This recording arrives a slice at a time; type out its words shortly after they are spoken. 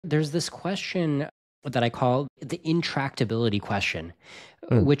There's this question that I call the intractability question,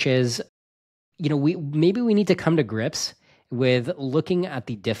 Mm. which is, we need to come to grips with looking at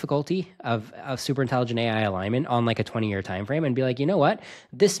the difficulty of super intelligent AI alignment on like a 20-year time frame and be like, you know what?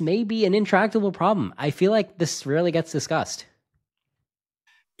 This may be an intractable problem. I feel like this rarely gets discussed.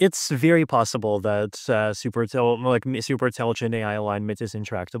 It's very possible that super intelligent AI alignment is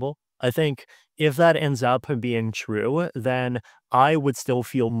intractable. I think if that ends up being true, then I would still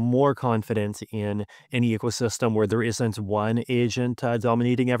feel more confident in an ecosystem where there isn't one agent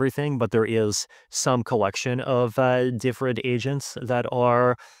dominating everything, but there is some collection of different agents that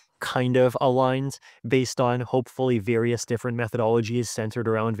are kind of aligned based on hopefully various different methodologies centered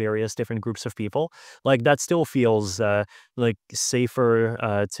around various different groups of people. Like that still feels like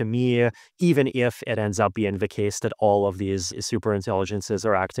safer to me, even if it ends up being the case that all of these super intelligences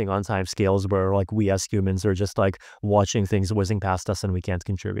are acting on time scales where like we as humans are just like watching things whizzing past us and we can't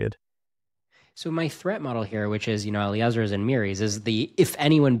contribute. So my threat model here, which is, Eliezer's and Miri's, is the if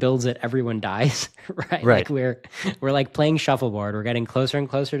anyone builds it, everyone dies, right? Like Right. we're like playing shuffleboard. We're getting closer and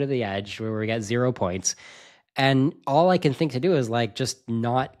closer to the edge where we get 0 points. And all I can think to do is like just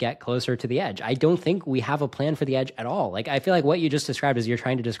not get closer to the edge. I don't think we have a plan for the edge at all. Like I feel like what you just described is you're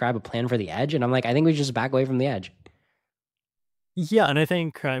trying to describe a plan for the edge, and I'm like, I think we should just back away from the edge. Yeah, and I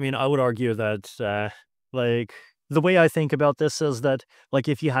think, I mean, I would argue that, like, the way I think about this is that, like,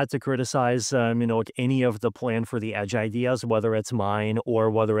 if you had to criticize, like any of the plan for the edge ideas, whether it's mine or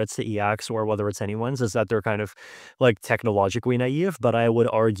whether it's the EX or whether it's anyone's, is that they're kind of like technologically naive. But I would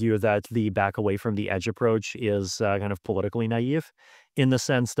argue that the back away from the edge approach is kind of politically naive in the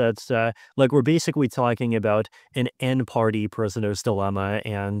sense that, like, we're basically talking about an N party prisoner's dilemma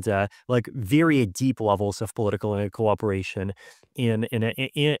and like very deep levels of political cooperation in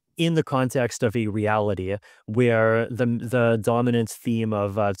the context of a reality where the dominant theme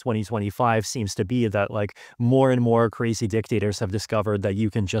of 2025 seems to be that like more and more crazy dictators have discovered that you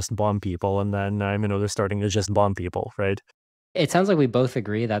can just bomb people, and then they're starting to just bomb people, right? It sounds like we both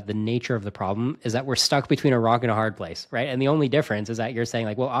agree that the nature of the problem is that we're stuck between a rock and a hard place, right? And the only difference is that you're saying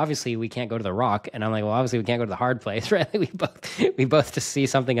like, well, obviously we can't go to the rock, and I'm like, well, obviously we can't go to the hard place, right? We both just see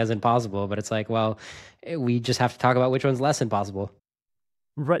something as impossible, but it's like, well, we just have to talk about which one's less impossible.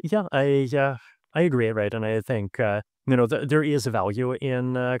 Right. I agree. Right. And I think, there is a value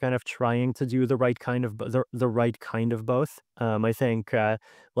in kind of trying to do the right kind of, the right kind of both. I think,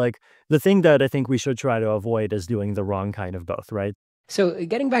 like, the thing that I think we should try to avoid is doing the wrong kind of both. Right. So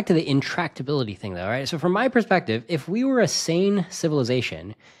getting back to the intractability thing though, right? So from my perspective, if we were a sane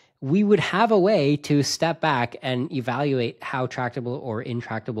civilization, we would have a way to step back and evaluate how tractable or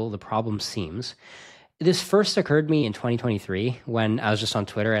intractable the problem seems. This first occurred to me in 2023 when I was just on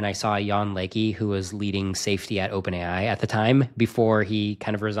Twitter and I saw Jan Lakey, who was leading safety at OpenAI at the time before he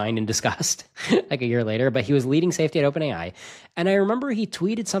kind of resigned in disgust like a year later, but he was leading safety at OpenAI. And I remember he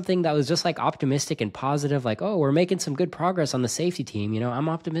tweeted something that was just like optimistic and positive, like, oh, we're making some good progress on the safety team. I'm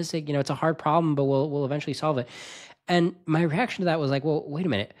optimistic. It's a hard problem, but we'll eventually solve it. And my reaction to that was like, well, wait a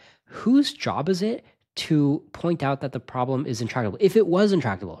minute. Whose job is it to point out that the problem is intractable? If it was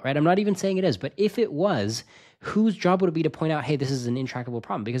intractable, right? I'm not even saying it is, but if it was, whose job would it be to point out, hey, this is an intractable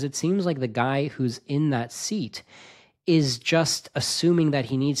problem? Because it seems like the guy who's in that seat is just assuming that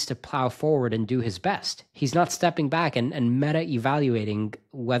he needs to plow forward and do his best. He's not stepping back and meta evaluating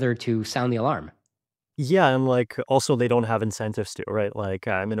whether to sound the alarm. Yeah, and like also they don't have incentives to, right? Like,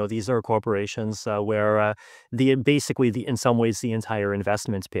 these are corporations where the basically the in some ways the entire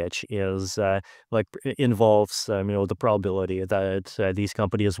investment pitch is involves the probability that these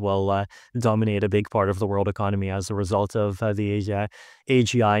companies will dominate a big part of the world economy as a result of the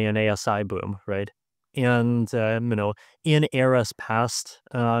AGI and ASI boom, right? And in eras past,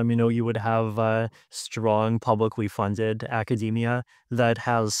 you would have strong publicly funded academia that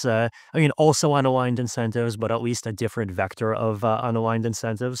has also unaligned incentives, but at least a different vector of unaligned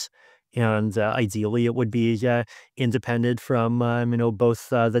incentives. And ideally, it would be independent from both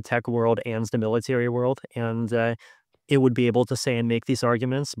the tech world and the military world, and it would be able to say and make these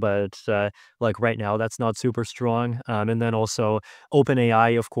arguments. But like right now, that's not super strong. And then also,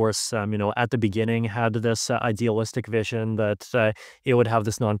 OpenAI, of course, at the beginning had this idealistic vision that it would have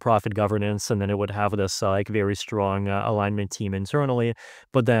this nonprofit governance, and then it would have this like very strong alignment team internally.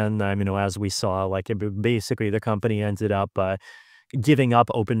 But then, as we saw, like basically the company ended up giving up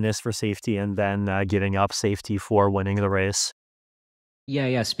openness for safety and then giving up safety for winning the race. Yeah,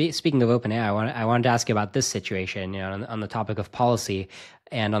 yeah. Speaking of OpenAI, I wanted to ask you about this situation, on the topic of policy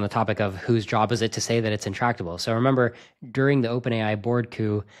and on the topic of whose job is it to say that it's intractable. So remember, during the OpenAI board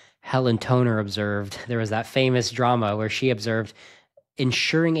coup, Helen Toner observed, there was that famous drama where she observed,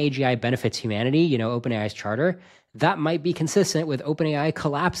 ensuring AGI benefits humanity, OpenAI's charter, that might be consistent with OpenAI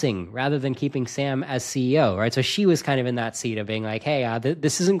collapsing rather than keeping Sam as CEO, right? So she was kind of in that seat of being like, hey,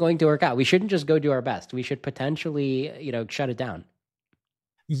 this isn't going to work out. We shouldn't just go do our best. We should potentially, shut it down.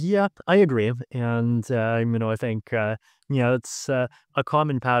 Yeah, I agree, and I think it's a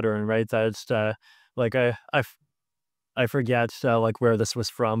common pattern, right? That like I forget like where this was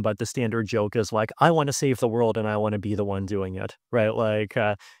from, but the standard joke is like, I want to save the world and I want to be the one doing it, right? Like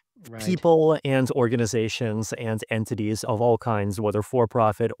Right. people and organizations and entities of all kinds, whether for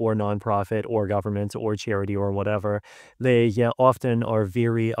profit or nonprofit or government or charity or whatever, they often are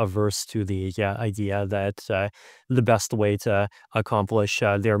very averse to the idea that the best way to accomplish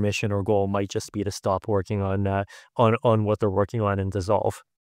their mission or goal might just be to stop working on what they're working on and dissolve.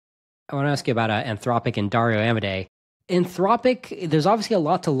 I want to ask you about Anthropic and Dario Amodei. Anthropic, there's obviously a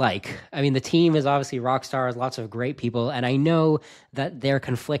lot to like. I mean, the team is obviously rock stars, lots of great people, and I know that they're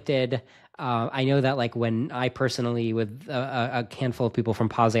conflicted. I know that, like, when I personally, with a handful of people from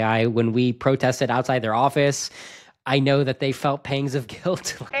Pause AI, when we protested outside their office, I know that they felt pangs of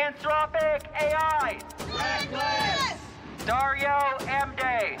guilt. Anthropic AI! Reckless! Dario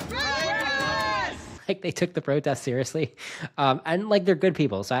Amodei! Reckless! Like, they took the protest seriously, and like, they're good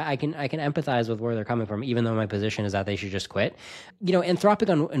people, so I can empathize with where they're coming from, even though my position is that they should just quit.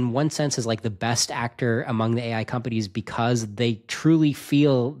 Anthropic, in one sense, is like the best actor among the AI companies because they truly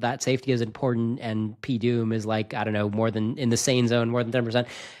feel that safety is important, and PDoom is, like, I don't know, more than in the sane zone, more than 10%.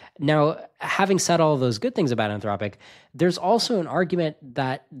 Now, having said all those good things about Anthropic, there's also an argument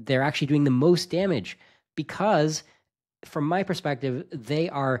that they're actually doing the most damage because, from my perspective, they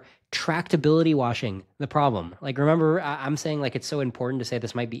are tractability washing the problem. Like, remember, I'm saying, like, it's so important to say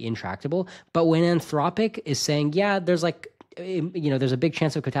this might be intractable, but when Anthropic is saying, yeah, there's like, there's a big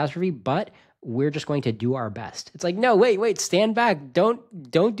chance of catastrophe, but we're just going to do our best. It's like, no, wait, stand back. Don't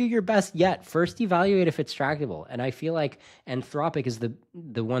do your best yet. First evaluate if it's tractable. And I feel like Anthropic is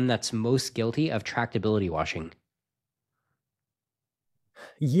the one that's most guilty of tractability washing.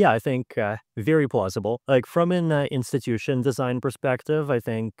 Yeah, I think very plausible. Like from an institution design perspective, I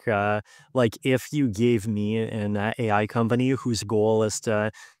think like if you gave me an AI company whose goal is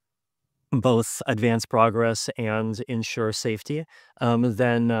to both advance progress and ensure safety,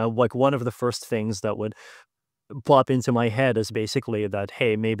 then like one of the first things that would plop into my head is basically that,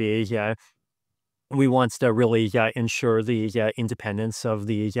 hey, maybe we want to really ensure the independence of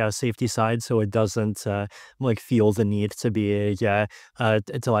the safety side, so it doesn't like feel the need to be to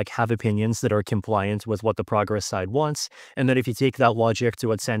like have opinions that are compliant with what the progress side wants. And then if you take that logic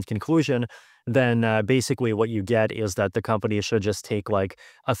to its end conclusion, then basically what you get is that the company should just take like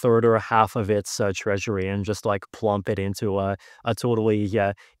a third or a half of its treasury and just like plump it into a totally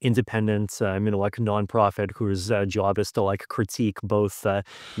independent, like nonprofit whose job is to like critique both the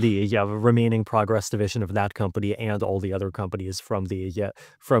remaining progress division of that company and all the other companies from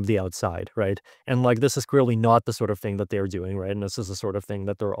the outside, right? And like this is clearly not the sort of thing that they're doing, right? And this is the sort of thing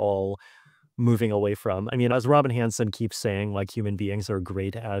that they're all moving away from. I mean, as Robin Hanson keeps saying, like human beings are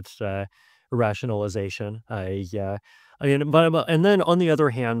great at rationalization. I mean, but and then on the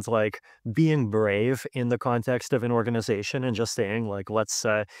other hand, like being brave in the context of an organization and just saying like, let's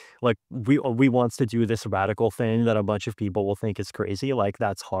like we wants to do this radical thing that a bunch of people will think is crazy. Like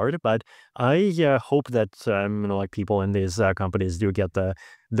that's hard, but I hope that like people in these companies do get the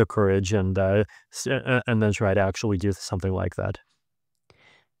courage and then try to actually do something like that.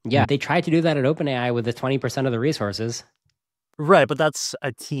 Yeah, they tried to do that at OpenAI with the 20% of the resources. Right, but that's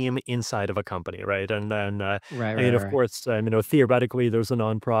a team inside of a company, right? And then, Right, I mean, right, of right. course, theoretically, there's a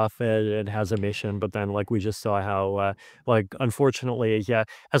nonprofit, it has a mission, but then, like, we just saw how, like, unfortunately,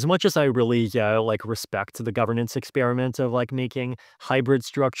 as much as I really, like, respect the governance experiment of, like, making hybrid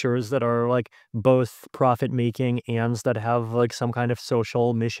structures that are, like, both profit-making and that have, like, some kind of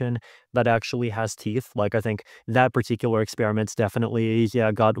social mission that actually has teeth. Like, I think that particular experiment's definitely,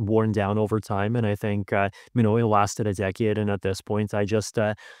 got worn down over time, and I think, it lasted a decade, and at this point, I just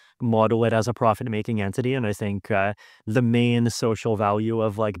model it as a profit-making entity, and I think the main social value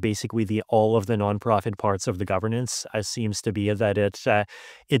of like basically the all of the nonprofit parts of the governance seems to be that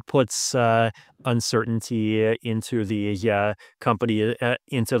it puts uncertainty into the company,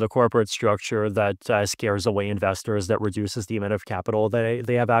 into the corporate structure that scares away investors, that reduces the amount of capital that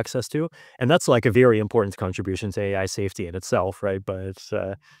they have access to, and that's like a very important contribution to AI safety in itself, right? But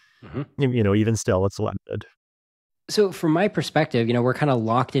Mhm. even still, it's limited. So, from my perspective, we're kind of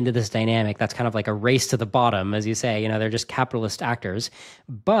locked into this dynamic that's kind of like a race to the bottom, as you say. They're just capitalist actors.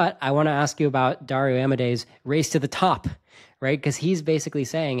 But I want to ask you about Dario Amadei's race to the top, right? Because he's basically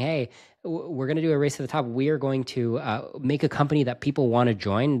saying, hey, we're going to do a race to the top. We are going to make a company that people want to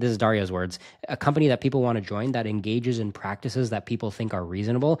join. This is Dario's words. A company that people want to join that engages in practices that people think are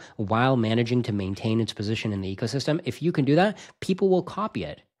reasonable while managing to maintain its position in the ecosystem. If you can do that, people will copy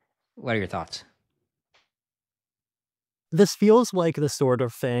it. What are your thoughts? This feels like the sort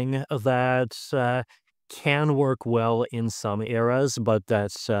of thing that can work well in some eras, but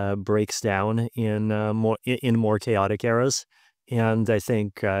that breaks down in more chaotic eras. And I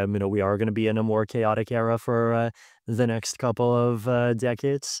think we are going to be in a more chaotic era for the next couple of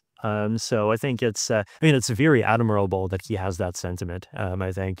decades. So I think it's very admirable that he has that sentiment.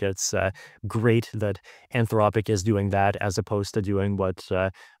 I think it's great that Anthropic is doing that as opposed to doing what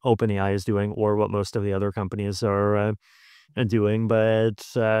OpenAI is doing or what most of the other companies are doing. But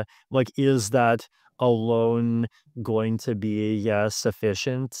is that alone going to be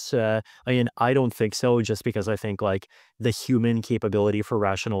sufficient? I don't think so, just because I think the human capability for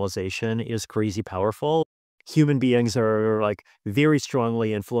rationalization is crazy powerful. Human beings are very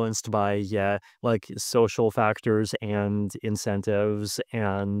strongly influenced by social factors and incentives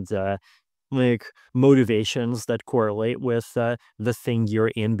and motivations that correlate with the thing you're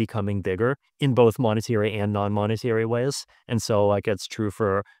in becoming bigger in both monetary and non-monetary ways. And so it's true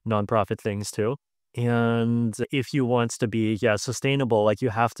for nonprofit things too. And if you want to be sustainable, you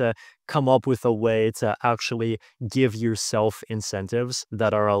have to come up with a way to actually give yourself incentives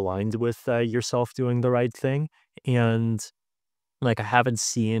that are aligned with yourself doing the right thing. And I haven't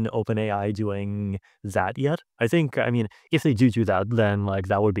seen OpenAI doing that yet. I think, if they do that, then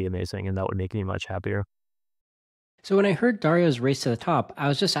that would be amazing and that would make me much happier. So when I heard Dario's Race to the Top, I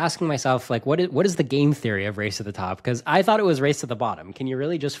was just asking myself, what is the game theory of Race to the Top? Because I thought it was Race to the Bottom. Can you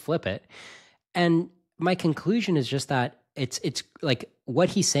really just flip it? And my conclusion is just that it's what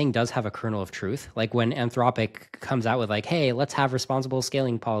he's saying does have a kernel of truth. Like when Anthropic comes out with hey, let's have responsible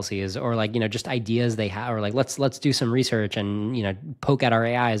scaling policies, or just ideas they have, or let's do some research and poke at our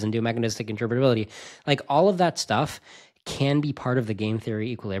AIs and do mechanistic interpretability. All of that stuff can be part of the game theory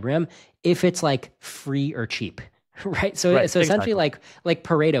equilibrium if it's free or cheap, right? So Right, essentially exactly. like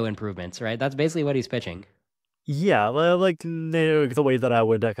Pareto improvements, right? That's basically what he's pitching. Yeah, well, the way that I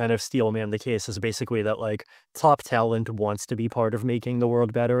would kind of steel man the case is basically that top talent wants to be part of making the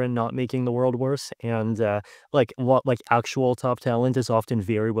world better and not making the world worse. And actual top talent is often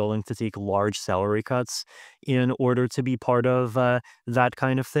very willing to take large salary cuts in order to be part of that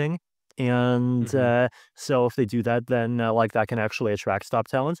kind of thing. And Hmm. so if they do that, then that can actually attract top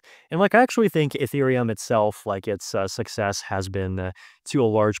talent. And I actually think Ethereum itself, its success has been to a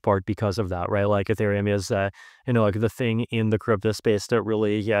large part because of that, right? Ethereum is the thing in the crypto space that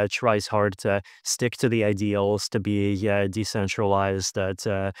really tries hard to stick to the ideals, to be decentralized,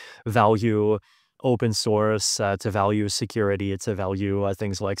 to value open source, to value security, to value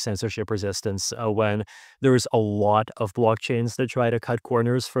things like censorship resistance, when there's a lot of blockchains that try to cut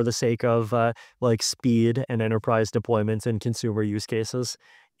corners for the sake of speed and enterprise deployment and consumer use cases.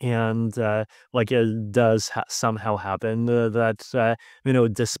 And it does somehow happen that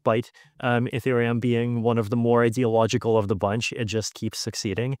despite Ethereum being one of the more ideological of the bunch, it just keeps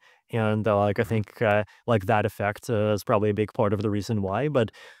succeeding. And I think that effect is probably a big part of the reason why.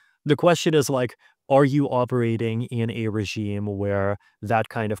 But the question is are you operating in a regime where that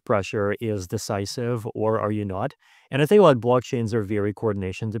kind of pressure is decisive, or are you not? And I think blockchains are very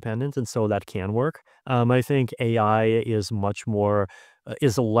coordination dependent, and so that can work. I think AI is much more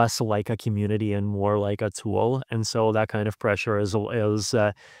is less like a community and more like a tool, and so that kind of pressure is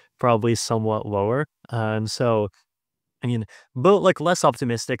probably somewhat lower. So I mean, but less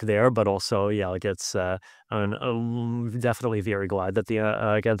optimistic there, but also, yeah, it's definitely very glad that the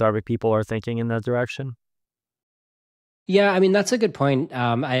Anthropic people are thinking in that direction. Yeah, I mean that's a good point.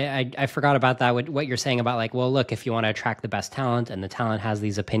 I forgot about that. What you're saying about well, look, if you want to attract the best talent and the talent has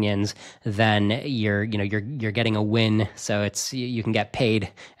these opinions, then you're getting a win. So you can get paid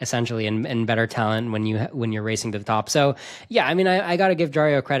essentially and better talent when you're racing to the top. So yeah, I mean I got to give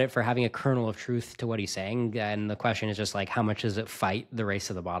Dario credit for having a kernel of truth to what he's saying. And the question is just how much does it fight the race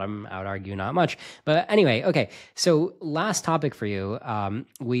to the bottom? I would argue not much. But anyway, okay. So last topic for you.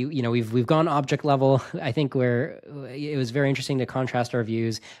 We've gone object level. I think it was very interesting to contrast our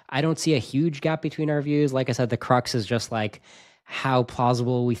views. I don't see a huge gap between our views. Like I said, the crux is just how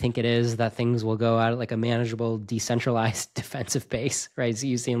plausible we think it is that things will go at a manageable, decentralized defensive base, right? So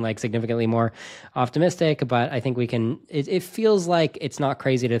you seem significantly more optimistic, but I think it feels like it's not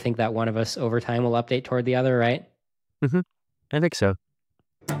crazy to think that one of us over time will update toward the other, right? Hmm. I think so.